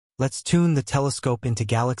Let's tune the telescope into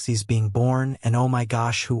galaxies being born, and oh my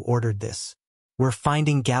gosh, who ordered this? We're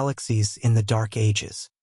finding galaxies in the dark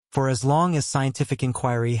ages. For as long as scientific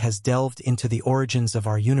inquiry has delved into the origins of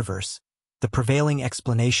our universe, the prevailing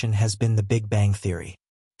explanation has been the Big Bang Theory.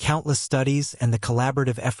 Countless studies and the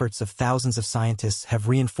collaborative efforts of thousands of scientists have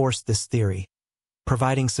reinforced this theory,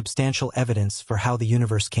 providing substantial evidence for how the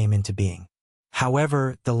universe came into being.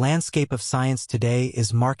 However, the landscape of science today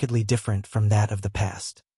is markedly different from that of the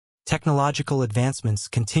past. Technological advancements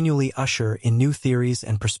continually usher in new theories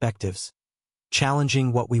and perspectives,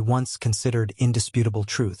 challenging what we once considered indisputable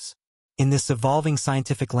truths. In this evolving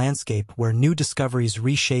scientific landscape where new discoveries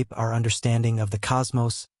reshape our understanding of the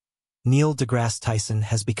cosmos, Neil deGrasse Tyson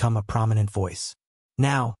has become a prominent voice.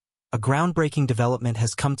 Now, a groundbreaking development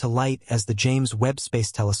has come to light as the James Webb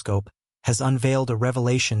Space Telescope has unveiled a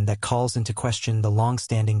revelation that calls into question the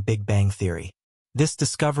long-standing Big Bang Theory. This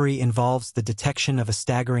discovery involves the detection of a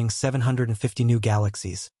staggering 750 new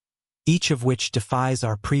galaxies, each of which defies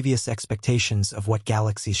our previous expectations of what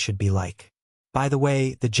galaxies should be like. By the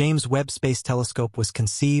way, the James Webb Space Telescope was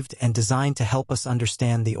conceived and designed to help us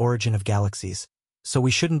understand the origin of galaxies, so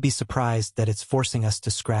we shouldn't be surprised that it's forcing us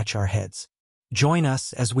to scratch our heads. Join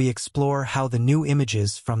us as we explore how the new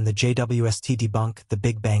images from the JWST debunk the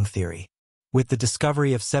Big Bang Theory. With the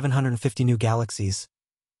discovery of 750 new galaxies,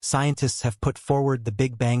 scientists have put forward the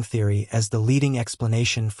Big Bang Theory as the leading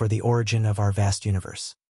explanation for the origin of our vast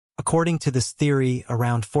universe. According to this theory,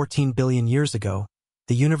 around 14 billion years ago,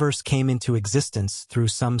 the universe came into existence through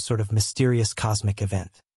some sort of mysterious cosmic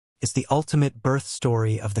event. It's the ultimate birth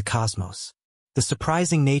story of the cosmos. The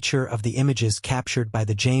surprising nature of the images captured by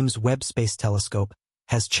the James Webb Space Telescope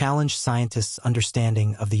has challenged scientists'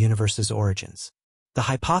 understanding of the universe's origins. The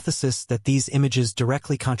hypothesis that these images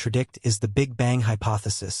directly contradict is the Big Bang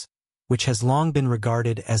hypothesis, which has long been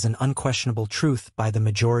regarded as an unquestionable truth by the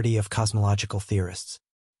majority of cosmological theorists.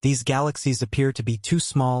 These galaxies appear to be too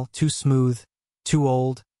small, too smooth, too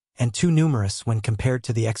old, and too numerous when compared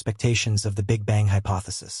to the expectations of the Big Bang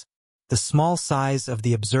hypothesis. The small size of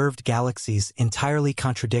the observed galaxies entirely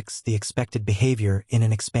contradicts the expected behavior in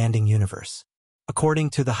an expanding universe.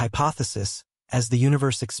 According to the hypothesis, as the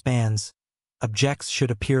universe expands, objects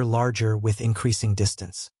should appear larger with increasing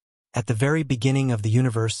distance. At the very beginning of the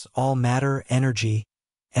universe, all matter, energy,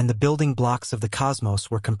 and the building blocks of the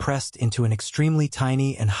cosmos were compressed into an extremely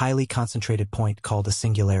tiny and highly concentrated point called a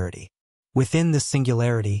singularity. Within this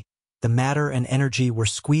singularity, the matter and energy were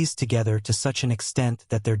squeezed together to such an extent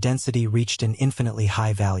that their density reached an infinitely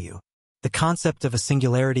high value. The concept of a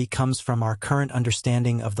singularity comes from our current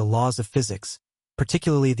understanding of the laws of physics,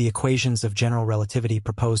 particularly the equations of general relativity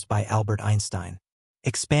proposed by Albert Einstein.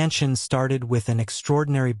 Expansion started with an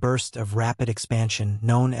extraordinary burst of rapid expansion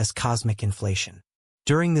known as cosmic inflation.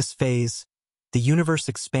 During this phase, the universe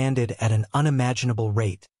expanded at an unimaginable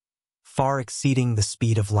rate, far exceeding the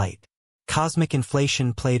speed of light. Cosmic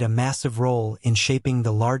inflation played a massive role in shaping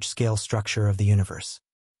the large-scale structure of the universe.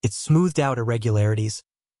 It smoothed out irregularities,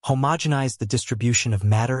 homogenized the distribution of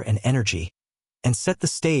matter and energy, and set the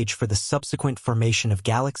stage for the subsequent formation of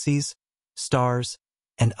galaxies, stars,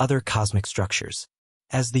 and other cosmic structures.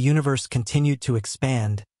 As the universe continued to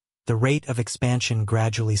expand, the rate of expansion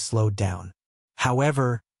gradually slowed down.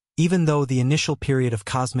 However, even though the initial period of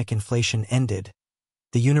cosmic inflation ended,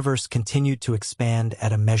 the universe continued to expand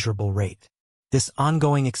at a measurable rate. This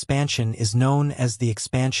ongoing expansion is known as the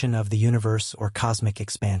expansion of the universe or cosmic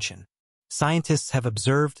expansion. Scientists have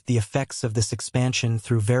observed the effects of this expansion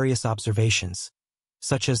through various observations,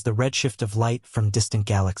 such as the redshift of light from distant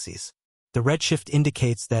galaxies. The redshift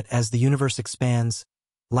indicates that as the universe expands,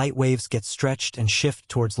 light waves get stretched and shift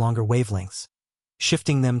towards longer wavelengths,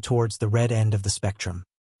 shifting them towards the red end of the spectrum.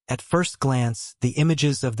 At first glance, the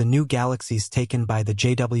images of the new galaxies taken by the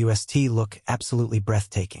JWST look absolutely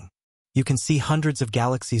breathtaking. You can see hundreds of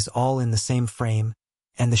galaxies all in the same frame,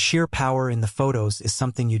 and the sheer power in the photos is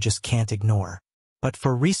something you just can't ignore. But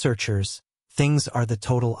for researchers, things are the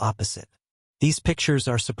total opposite. These pictures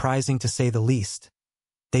are surprising to say the least.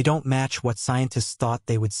 They don't match what scientists thought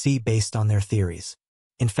they would see based on their theories.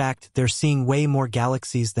 In fact, they're seeing way more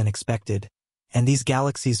galaxies than expected, and these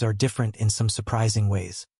galaxies are different in some surprising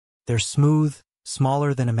ways. They're smooth,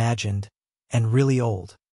 smaller than imagined, and really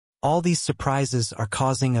old. All these surprises are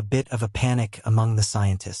causing a bit of a panic among the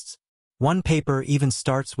scientists. One paper even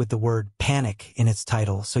starts with the word panic in its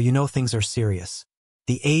title, so you know things are serious.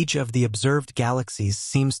 The age of the observed galaxies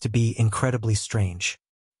seems to be incredibly strange.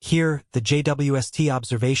 Here, the JWST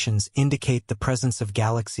observations indicate the presence of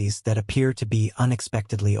galaxies that appear to be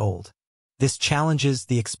unexpectedly old. This challenges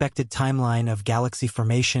the expected timeline of galaxy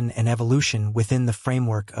formation and evolution within the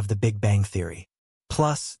framework of the Big Bang Theory.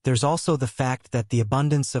 Plus, there's also the fact that the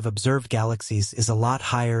abundance of observed galaxies is a lot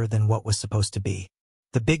higher than what was supposed to be.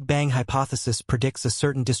 The Big Bang hypothesis predicts a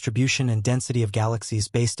certain distribution and density of galaxies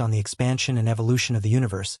based on the expansion and evolution of the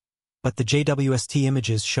universe, but the JWST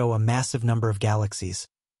images show a massive number of galaxies,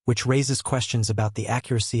 which raises questions about the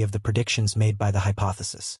accuracy of the predictions made by the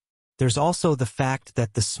hypothesis. There's also the fact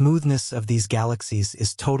that the smoothness of these galaxies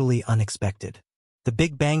is totally unexpected. The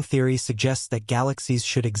Big Bang theory suggests that galaxies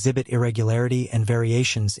should exhibit irregularity and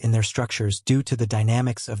variations in their structures due to the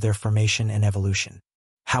dynamics of their formation and evolution.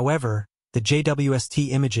 However, the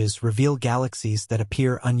JWST images reveal galaxies that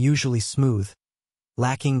appear unusually smooth,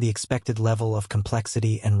 lacking the expected level of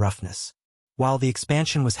complexity and roughness. While the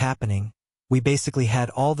expansion was happening, we basically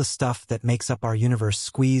had all the stuff that makes up our universe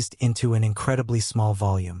squeezed into an incredibly small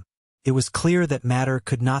volume. It was clear that matter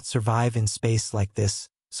could not survive in space like this,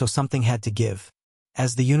 so something had to give.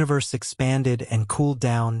 As the universe expanded and cooled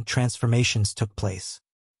down, transformations took place.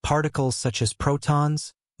 Particles such as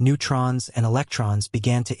protons, neutrons, and electrons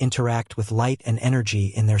began to interact with light and energy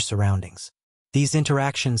in their surroundings. These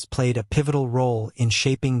interactions played a pivotal role in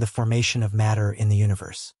shaping the formation of matter in the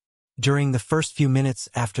universe. During the first few minutes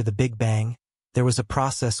after the Big Bang, there was a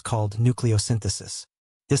process called nucleosynthesis.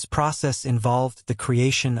 This process involved the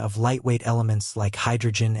creation of lightweight elements like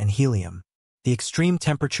hydrogen and helium. The extreme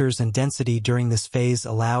temperatures and density during this phase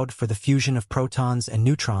allowed for the fusion of protons and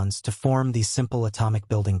neutrons to form these simple atomic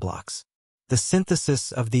building blocks. The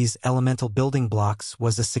synthesis of these elemental building blocks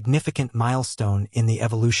was a significant milestone in the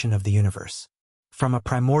evolution of the universe. From a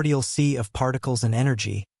primordial sea of particles and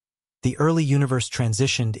energy, the early universe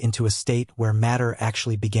transitioned into a state where matter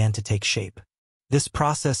actually began to take shape. This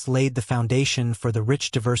process laid the foundation for the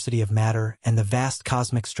rich diversity of matter and the vast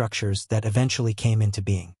cosmic structures that eventually came into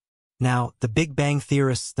being. Now, the Big Bang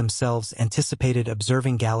theorists themselves anticipated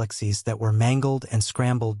observing galaxies that were mangled and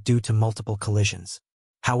scrambled due to multiple collisions.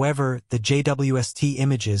 However, the JWST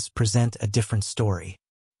images present a different story.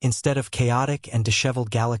 Instead of chaotic and disheveled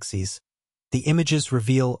galaxies, the images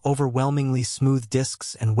reveal overwhelmingly smooth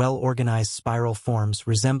disks and well-organized spiral forms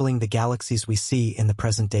resembling the galaxies we see in the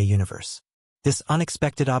present-day universe. This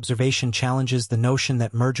unexpected observation challenges the notion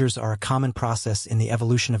that mergers are a common process in the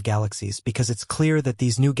evolution of galaxies because it's clear that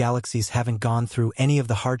these new galaxies haven't gone through any of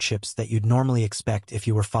the hardships that you'd normally expect if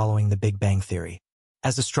you were following the Big Bang theory.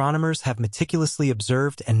 As astronomers have meticulously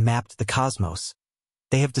observed and mapped the cosmos,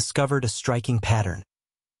 they have discovered a striking pattern: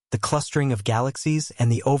 the clustering of galaxies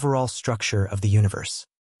and the overall structure of the universe.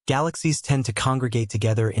 Galaxies tend to congregate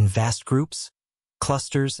together in vast groups,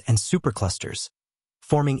 clusters, and superclusters,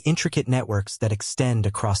 forming intricate networks that extend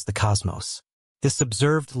across the cosmos. This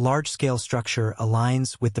observed large-scale structure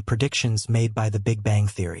aligns with the predictions made by the Big Bang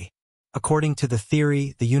theory. According to the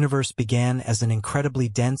theory, the universe began as an incredibly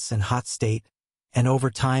dense and hot state, and over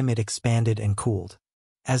time it expanded and cooled.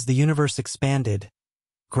 As the universe expanded,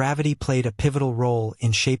 gravity played a pivotal role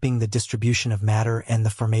in shaping the distribution of matter and the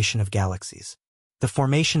formation of galaxies. The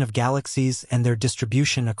formation of galaxies and their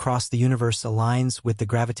distribution across the universe aligns with the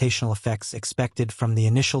gravitational effects expected from the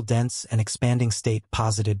initial dense and expanding state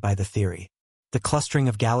posited by the theory. The clustering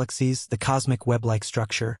of galaxies, the cosmic web-like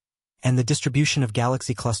structure, and the distribution of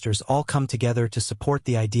galaxy clusters all come together to support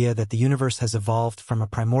the idea that the universe has evolved from a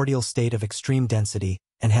primordial state of extreme density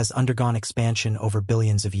and has undergone expansion over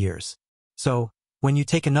billions of years. So, when you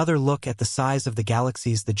take another look at the size of the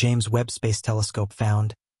galaxies the James Webb Space Telescope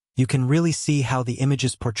found, you can really see how the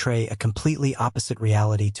images portray a completely opposite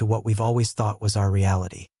reality to what we've always thought was our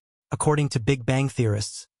reality. According to Big Bang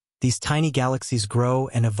theorists, these tiny galaxies grow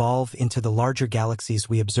and evolve into the larger galaxies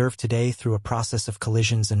we observe today through a process of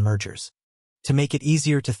collisions and mergers. To make it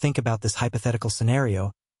easier to think about this hypothetical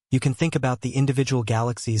scenario, you can think about the individual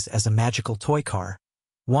galaxies as a magical toy car,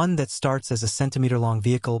 one that starts as a centimeter-long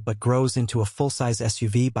vehicle but grows into a full-size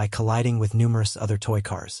SUV by colliding with numerous other toy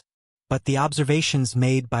cars. But the observations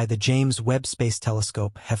made by the James Webb Space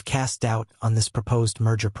Telescope have cast doubt on this proposed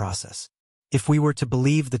merger process. If we were to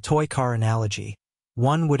believe the toy car analogy,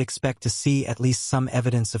 one would expect to see at least some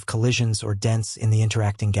evidence of collisions or dents in the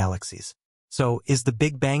interacting galaxies. So, is the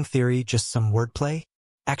Big Bang theory just some wordplay?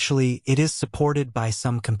 Actually, it is supported by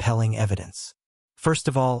some compelling evidence. First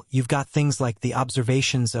of all, you've got things like the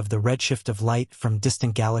observations of the redshift of light from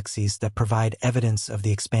distant galaxies that provide evidence of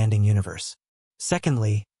the expanding universe.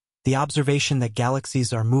 Secondly, the observation that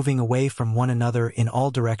galaxies are moving away from one another in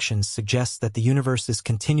all directions suggests that the universe is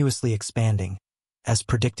continuously expanding, as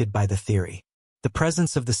predicted by the theory. The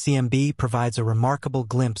presence of the CMB provides a remarkable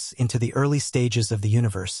glimpse into the early stages of the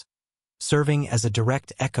universe, serving as a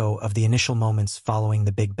direct echo of the initial moments following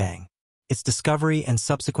the Big Bang. Its discovery and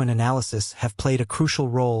subsequent analysis have played a crucial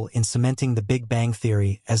role in cementing the Big Bang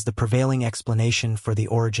theory as the prevailing explanation for the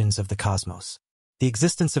origins of the cosmos. The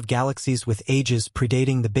existence of galaxies with ages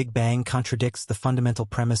predating the Big Bang contradicts the fundamental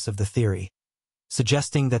premise of the theory,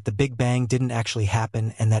 suggesting that the Big Bang didn't actually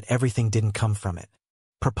happen and that everything didn't come from it.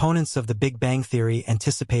 Proponents of the Big Bang theory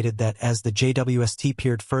anticipated that as the JWST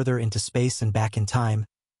peered further into space and back in time,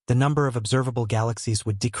 the number of observable galaxies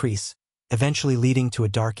would decrease, eventually leading to a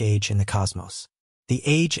dark age in the cosmos. The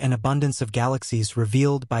age and abundance of galaxies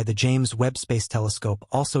revealed by the James Webb Space Telescope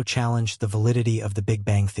also challenged the validity of the Big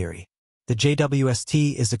Bang theory. The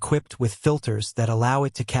JWST is equipped with filters that allow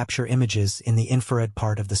it to capture images in the infrared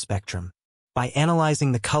part of the spectrum. By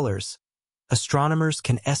analyzing the colors, astronomers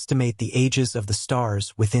can estimate the ages of the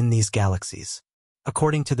stars within these galaxies.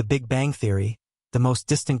 According to the Big Bang theory, the most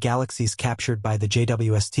distant galaxies captured by the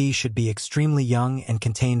JWST should be extremely young and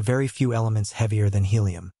contain very few elements heavier than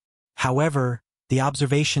helium. However, the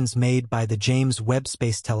observations made by the James Webb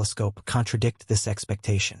Space Telescope contradict this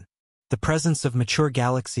expectation. The presence of mature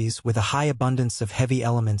galaxies with a high abundance of heavy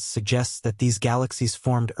elements suggests that these galaxies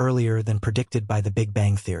formed earlier than predicted by the Big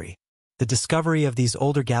Bang theory. The discovery of these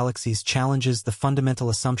older galaxies challenges the fundamental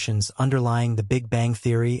assumptions underlying the Big Bang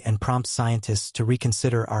theory and prompts scientists to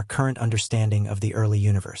reconsider our current understanding of the early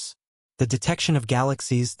universe. The detection of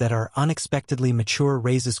galaxies that are unexpectedly mature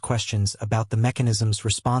raises questions about the mechanisms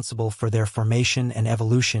responsible for their formation and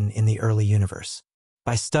evolution in the early universe.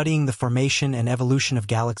 By studying the formation and evolution of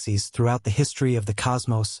galaxies throughout the history of the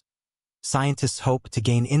cosmos, scientists hope to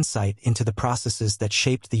gain insight into the processes that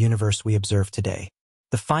shaped the universe we observe today.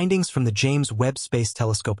 The findings from the James Webb Space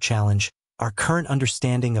Telescope challenge our current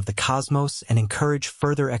understanding of the cosmos and encourage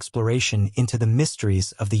further exploration into the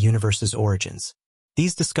mysteries of the universe's origins.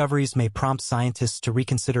 These discoveries may prompt scientists to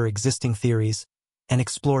reconsider existing theories and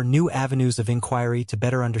explore new avenues of inquiry to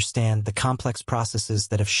better understand the complex processes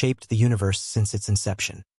that have shaped the universe since its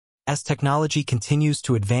inception. As technology continues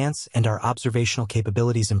to advance and our observational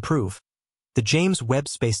capabilities improve, the James Webb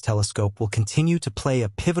Space Telescope will continue to play a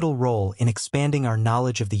pivotal role in expanding our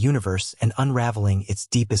knowledge of the universe and unraveling its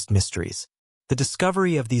deepest mysteries. The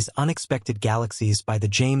discovery of these unexpected galaxies by the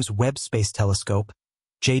James Webb Space Telescope,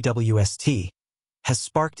 JWST, has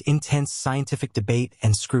sparked intense scientific debate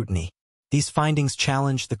and scrutiny. These findings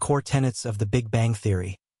challenge the core tenets of the Big Bang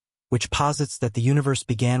theory, which posits that the universe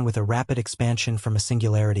began with a rapid expansion from a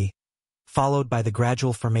singularity, followed by the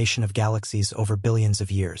gradual formation of galaxies over billions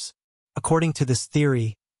of years. According to this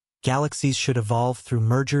theory, galaxies should evolve through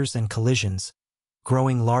mergers and collisions,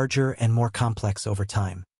 growing larger and more complex over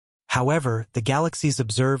time. However, the galaxies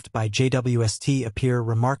observed by JWST appear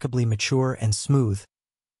remarkably mature and smooth,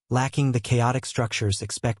 lacking the chaotic structures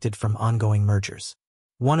expected from ongoing mergers.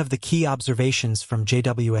 One of the key observations from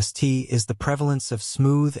JWST is the prevalence of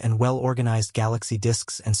smooth and well-organized galaxy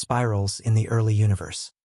disks and spirals in the early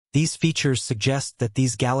universe. These features suggest that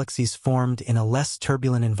these galaxies formed in a less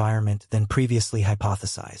turbulent environment than previously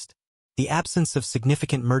hypothesized. The absence of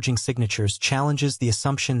significant merging signatures challenges the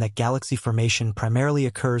assumption that galaxy formation primarily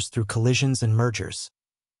occurs through collisions and mergers,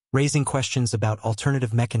 raising questions about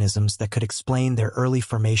alternative mechanisms that could explain their early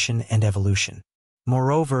formation and evolution.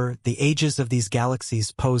 Moreover, the ages of these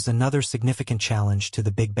galaxies pose another significant challenge to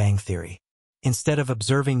the Big Bang theory. Instead of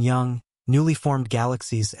observing young, newly formed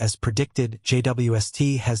galaxies as predicted,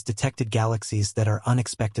 JWST has detected galaxies that are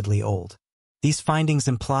unexpectedly old. These findings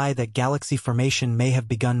imply that galaxy formation may have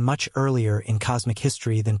begun much earlier in cosmic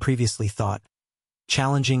history than previously thought,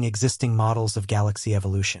 challenging existing models of galaxy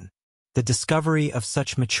evolution. The discovery of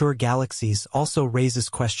such mature galaxies also raises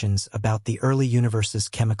questions about the early universe's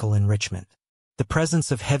chemical enrichment. The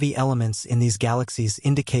presence of heavy elements in these galaxies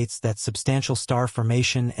indicates that substantial star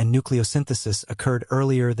formation and nucleosynthesis occurred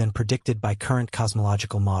earlier than predicted by current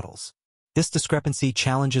cosmological models. This discrepancy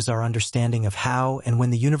challenges our understanding of how and when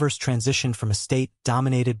the universe transitioned from a state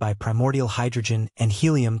dominated by primordial hydrogen and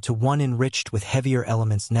helium to one enriched with heavier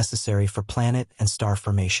elements necessary for planet and star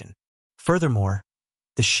formation. Furthermore,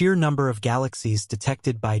 the sheer number of galaxies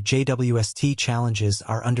detected by JWST challenges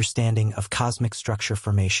our understanding of cosmic structure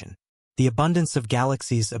formation. The abundance of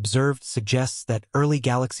galaxies observed suggests that early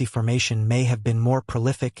galaxy formation may have been more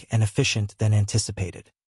prolific and efficient than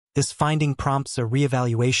anticipated. This finding prompts a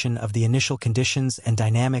reevaluation of the initial conditions and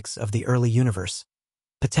dynamics of the early universe,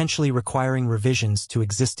 potentially requiring revisions to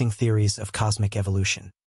existing theories of cosmic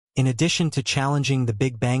evolution. In addition to challenging the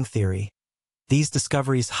Big Bang theory, these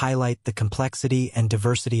discoveries highlight the complexity and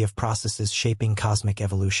diversity of processes shaping cosmic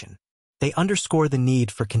evolution. They underscore the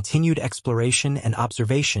need for continued exploration and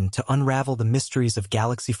observation to unravel the mysteries of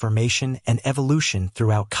galaxy formation and evolution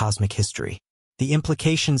throughout cosmic history. The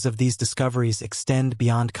implications of these discoveries extend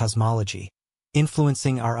beyond cosmology,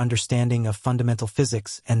 influencing our understanding of fundamental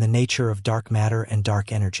physics and the nature of dark matter and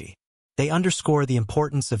dark energy. They underscore the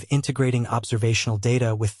importance of integrating observational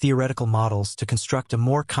data with theoretical models to construct a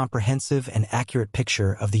more comprehensive and accurate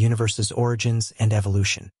picture of the universe's origins and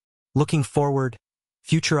evolution. Looking forward,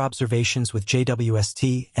 future observations with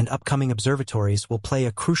JWST and upcoming observatories will play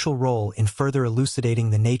a crucial role in further elucidating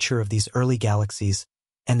the nature of these early galaxies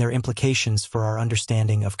and their implications for our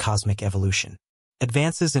understanding of cosmic evolution.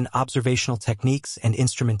 Advances in observational techniques and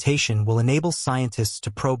instrumentation will enable scientists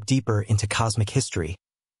to probe deeper into cosmic history,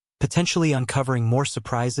 potentially uncovering more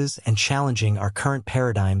surprises and challenging our current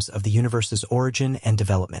paradigms of the universe's origin and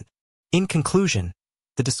development. In conclusion,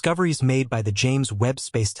 the discoveries made by the James Webb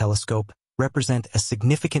Space Telescope represent a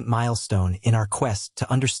significant milestone in our quest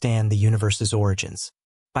to understand the universe's origins.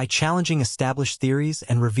 By challenging established theories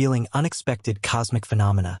and revealing unexpected cosmic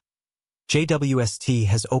phenomena, JWST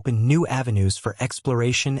has opened new avenues for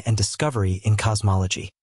exploration and discovery in cosmology.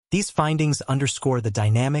 These findings underscore the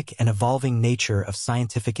dynamic and evolving nature of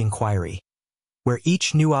scientific inquiry, where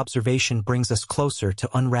each new observation brings us closer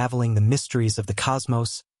to unraveling the mysteries of the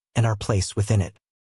cosmos and our place within it.